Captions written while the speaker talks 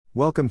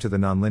Welcome to the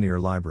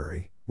Nonlinear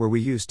Library, where we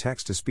use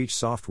text-to-speech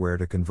software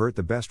to convert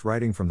the best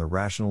writing from the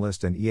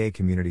Rationalist and EA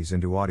communities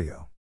into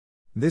audio.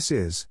 This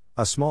is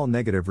a small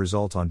negative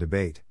result on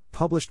debate,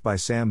 published by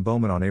Sam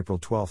Bowman on April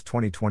 12,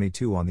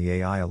 2022 on the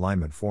AI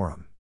Alignment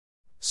Forum.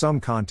 Some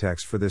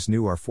context for this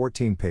new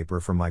R14 paper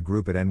from my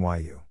group at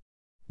NYU.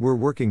 We're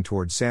working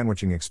towards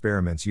sandwiching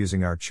experiments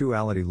using our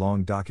Chuality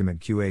long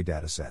document QA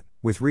dataset,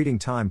 with reading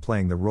time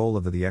playing the role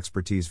of the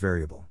expertise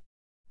variable.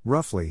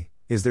 Roughly,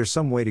 is there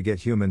some way to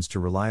get humans to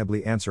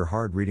reliably answer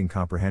hard reading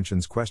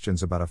comprehensions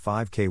questions about a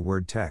 5K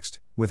word text,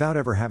 without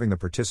ever having the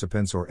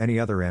participants or any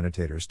other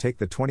annotators take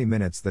the 20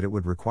 minutes that it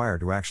would require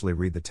to actually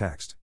read the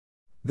text?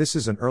 This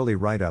is an early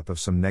write-up of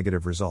some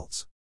negative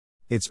results.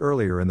 It's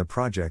earlier in the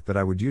project that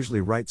I would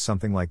usually write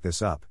something like this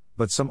up,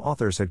 but some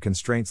authors had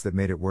constraints that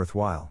made it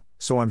worthwhile,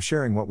 so I'm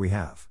sharing what we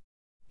have.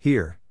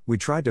 Here, we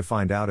tried to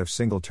find out if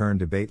single-turn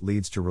debate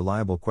leads to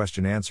reliable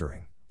question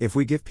answering, if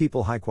we give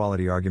people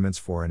high-quality arguments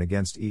for and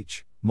against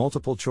each,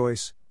 multiple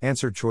choice,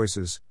 answer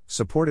choices,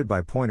 supported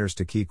by pointers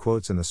to key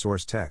quotes in the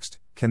source text,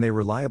 can they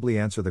reliably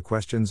answer the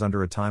questions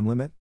under a time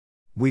limit?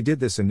 We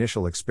did this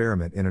initial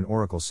experiment in an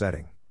Oracle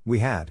setting. We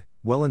had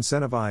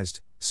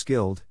well-incentivized,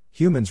 skilled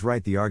humans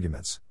write the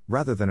arguments,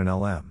 rather than an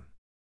LM.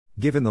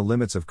 Given the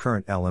limits of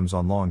current LMs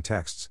on long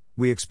texts,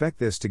 we expect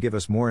this to give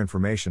us more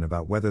information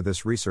about whether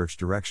this research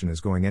direction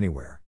is going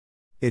anywhere.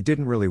 It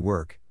didn't really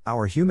work.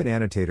 Our human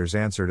annotators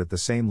answered at the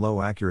same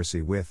low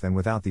accuracy with and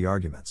without the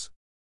arguments.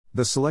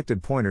 The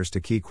selected pointers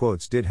to key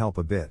quotes did help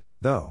a bit,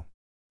 though.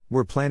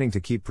 We're planning to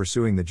keep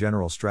pursuing the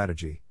general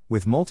strategy,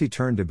 with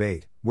multi-turn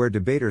debate, where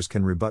debaters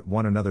can rebut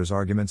one another's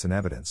arguments and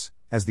evidence,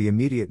 as the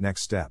immediate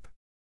next step.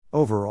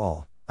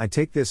 Overall, I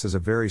take this as a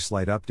very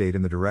slight update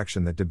in the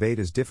direction that debate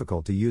is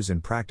difficult to use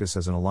in practice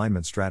as an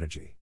alignment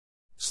strategy.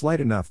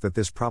 Slight enough that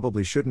this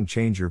probably shouldn't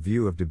change your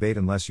view of debate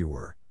unless you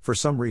were, for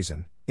some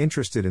reason,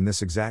 interested in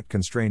this exact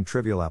constrained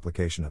trivial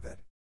application of it.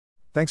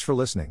 Thanks for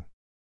listening.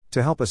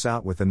 To help us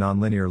out with the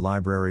Nonlinear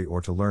Library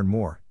or to learn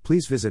more,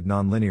 please visit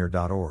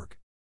nonlinear.org.